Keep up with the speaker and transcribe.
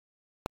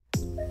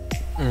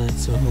Alright,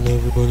 so hello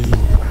everybody.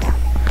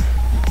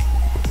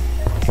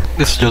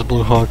 This is just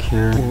Blue Hawk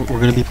here. We're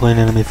gonna be playing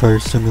Anime Fire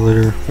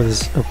Simulator for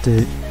this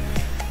update.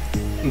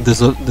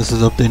 This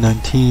is update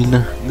 19.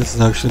 This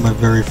is actually my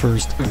very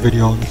first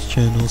video on this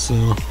channel,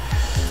 so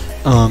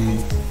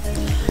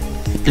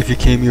if you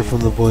came here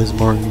from the Boys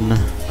Martin,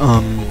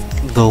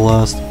 the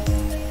last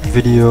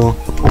video,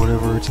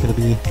 whatever it's gonna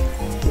be,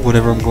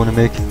 whatever I'm going to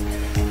make,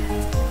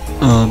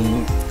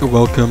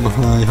 welcome,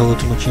 hi, hello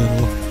to my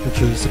channel. Make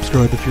sure you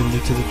subscribe if you're new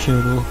to the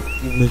channel.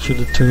 Make sure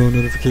to turn on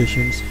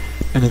notifications,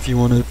 and if you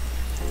want to,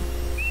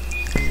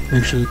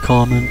 make sure you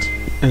comment,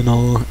 and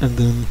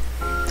then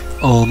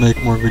I'll make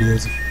more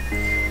videos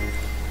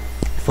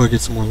if I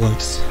get some more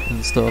likes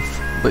and stuff.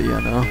 But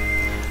yeah, no.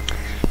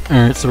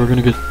 Alright, so we're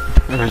gonna get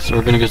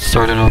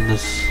started on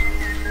this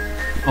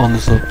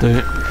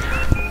update.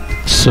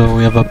 So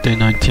we have update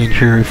 19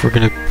 here. If we're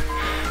gonna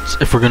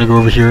go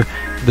over here,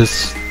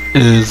 this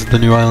is the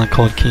new island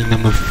called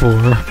Kingdom of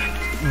 4.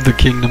 The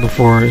Kingdom of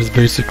 4 is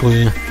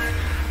basically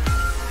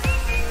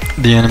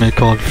the anime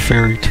called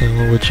Fairy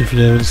Tail, which if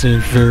you haven't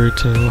seen Fairy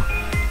Tail,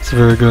 it's a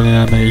very good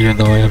anime, even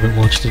though I haven't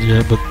watched it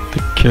yet. But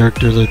the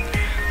characters I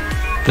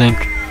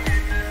think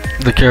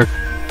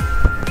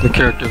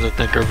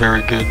are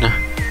very good.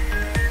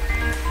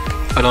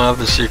 I don't have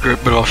the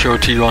secret, but I'll show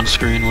it to you on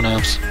screen when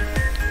I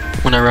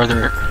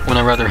rather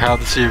have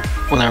the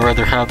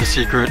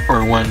secret,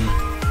 or when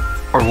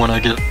I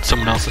get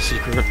someone else's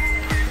secret.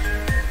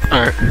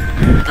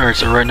 Alright,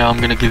 so right now I'm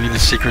gonna give you the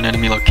secret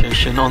enemy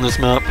location on this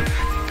map.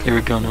 Here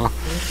we go now.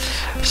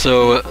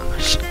 So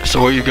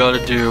what you gotta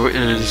do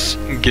is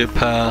get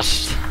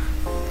past,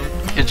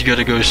 you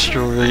gotta go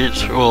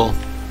straight. Well,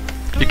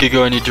 you could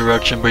go any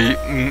direction, but you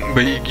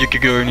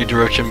could go any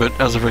direction, but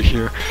as of right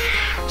here.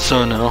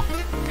 So now,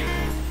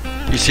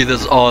 you see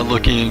this odd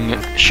looking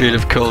shade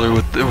of color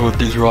with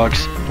these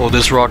rocks. Well,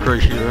 this rock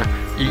right here,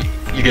 you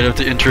gotta have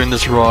to enter in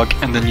this rock,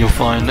 and then you'll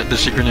find the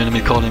secret enemy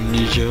called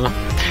Amnesia.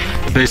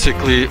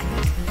 Basically,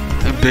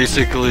 it's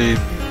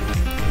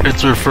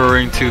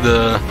referring to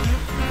the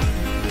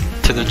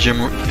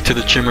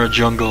Chimera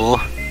Jungle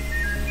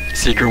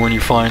secret when you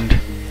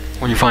find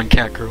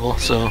Catgirl.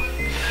 So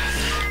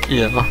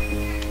yeah.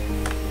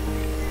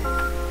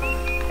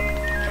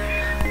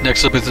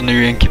 Next up is the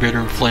new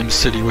incubator in Flame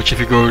City, which if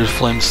you go to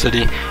Flame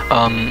City,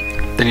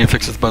 they need to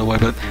fix this by the way,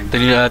 but they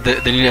need to add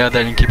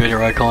that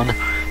incubator icon.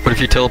 But if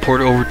you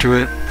teleport over to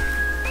it,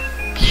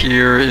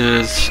 here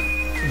is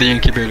the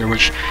incubator,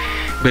 which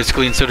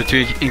basically instead of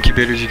 2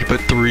 incubators you can put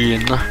 3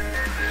 in.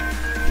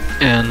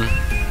 And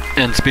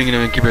speaking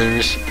of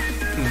incubators,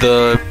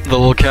 the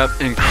level cap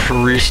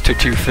increased to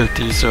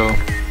 250. So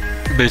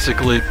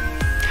basically,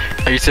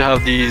 I used to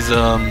have these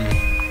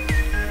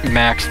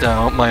maxed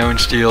out, my own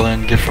steel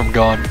and gift from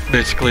God.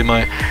 Basically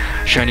my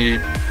shiny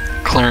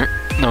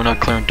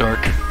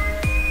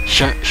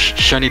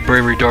shiny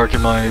bravery dark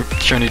and my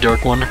shiny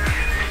dark one.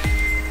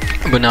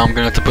 But now I'm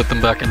gonna have to put them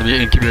back into the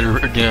incubator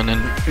again,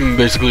 and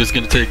basically it's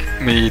gonna take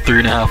me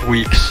 3.5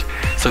 weeks.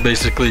 So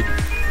basically,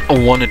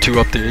 1 to 2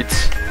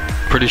 updates.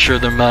 I'm pretty sure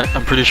the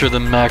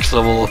max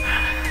level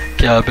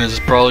cap is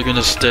probably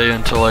gonna stay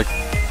until like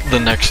the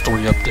next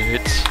 3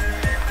 updates.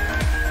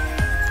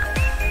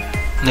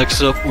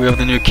 Next up, we have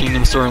the new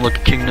Kingdom store in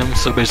Lucky Kingdom.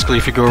 So basically,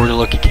 if you go over to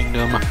Lucky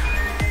Kingdom,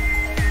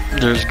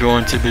 there's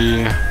going to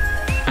be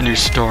a new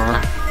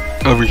store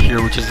over here,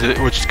 which is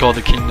called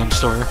the Kingdom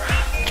store.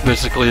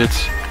 Basically,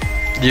 it's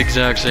the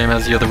exact same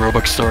as the other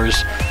Robux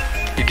stores.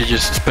 You could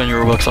just spend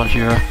your Robux on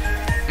here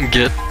and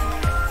get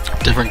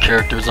different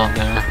characters on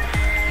there.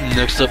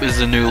 Next up is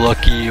the new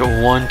Lucky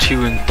 1,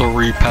 2, and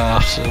 3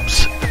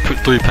 passives.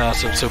 3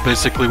 passives. So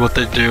basically, what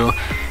they do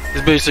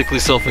is basically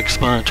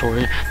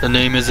self-explanatory. The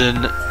name is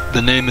in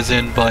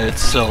by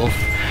itself,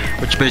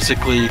 which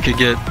basically you could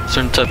get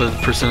certain type of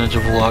percentage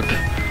of luck.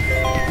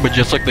 But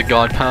just like the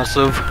God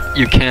passive,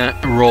 you can't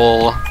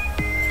roll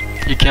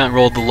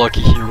the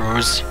lucky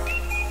heroes.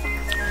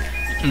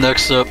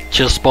 Next up,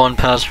 just spawn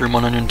past room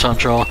 100 time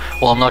trial.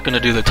 Well, I'm not gonna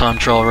do the time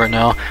trial right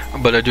now,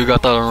 but I do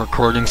got that on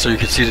recording so you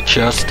can see the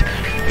chest.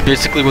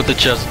 Basically what the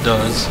chest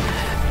does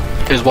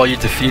is while you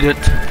defeat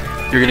it,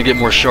 you're gonna get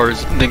more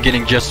shards than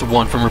getting just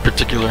 1 from a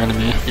particular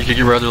enemy. You could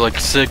get rather like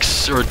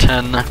 6 to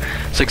 10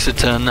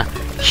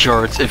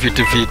 shards if you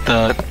defeat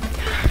that,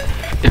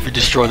 if you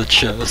destroy the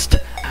chest.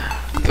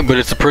 But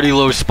it's a pretty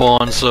low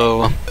spawn,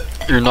 so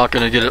you're not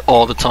gonna get it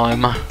all the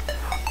time.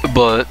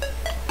 But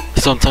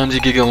sometimes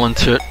you could get 1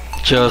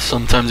 chest,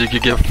 sometimes you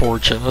could get 4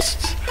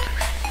 chests.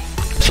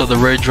 So the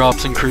raid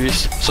drops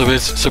increase. So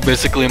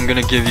basically I'm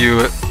gonna give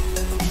you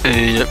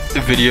a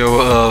video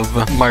of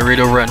my raid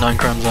over at 9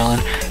 Crimes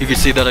Island. You can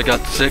see that I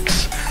got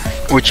 6,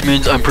 which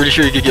means I'm pretty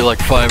sure you could get like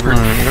 5 or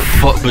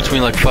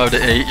between like 5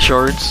 to 8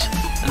 shards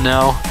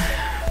now.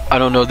 I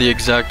don't know the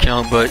exact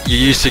count, but you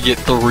used to get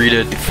 3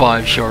 to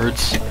 5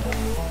 shards.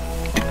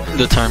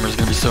 The timer is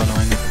gonna be so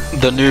annoying.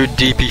 The new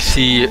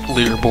DPC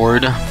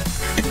leaderboard.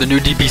 The new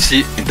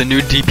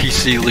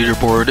DPC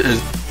leaderboard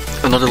is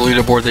another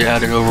leaderboard they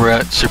added over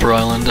at Super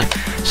Island,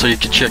 so you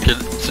can check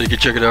it. So you can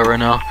check it out right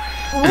now.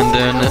 And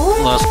then,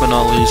 last but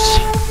not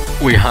least,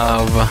 we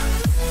have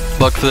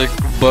bug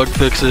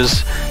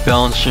fixes,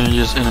 balance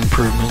changes, and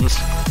improvements,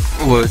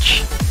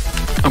 which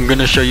I'm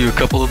gonna show you a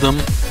couple of them.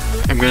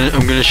 I'm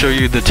gonna show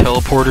you the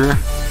teleporter,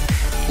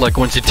 like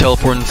once you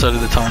teleport inside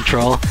of the time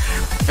trial,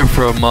 and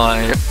from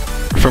my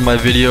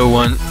video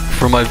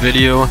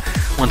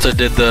once I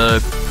did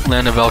the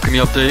Land of Alchemy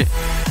update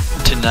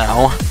to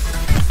now.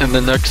 And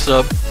then next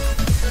up,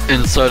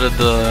 inside of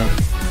the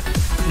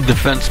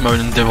defense mode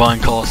in Divine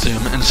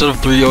Colosseum, instead of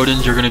 3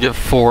 Odins, you're gonna get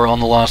 4 on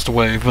the last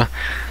wave.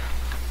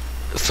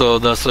 So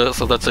that's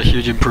a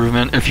huge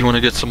improvement. If you want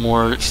to get some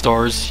more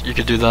stars, you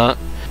could do that.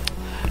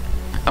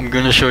 I'm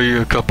gonna show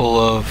you a couple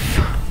of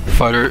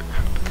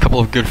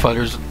good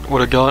fighters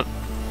what I got.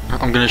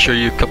 I'm gonna show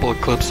you a couple of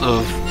clips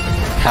of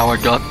how I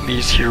got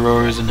these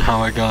heroes and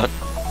how I got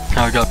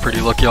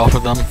pretty lucky off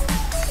of them.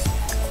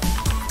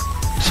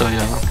 So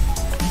yeah.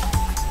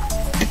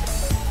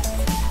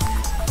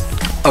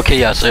 Okay,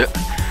 yeah.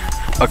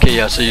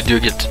 So you do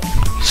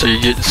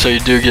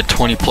get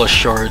 20 plus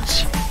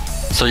shards.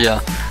 So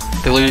yeah,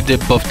 they literally did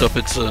buffed up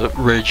its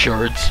raid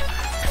shards.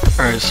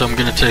 Alright, so I'm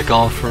gonna take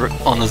off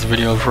on this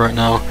video for right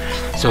now.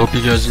 So I hope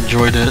you guys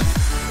enjoyed it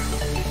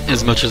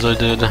as much as I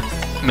did.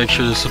 Make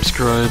sure to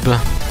subscribe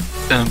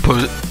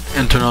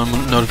and turn on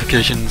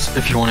notifications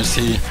if you want to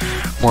see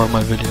more of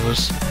my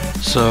videos.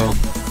 So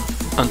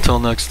until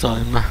next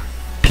time,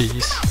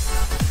 peace.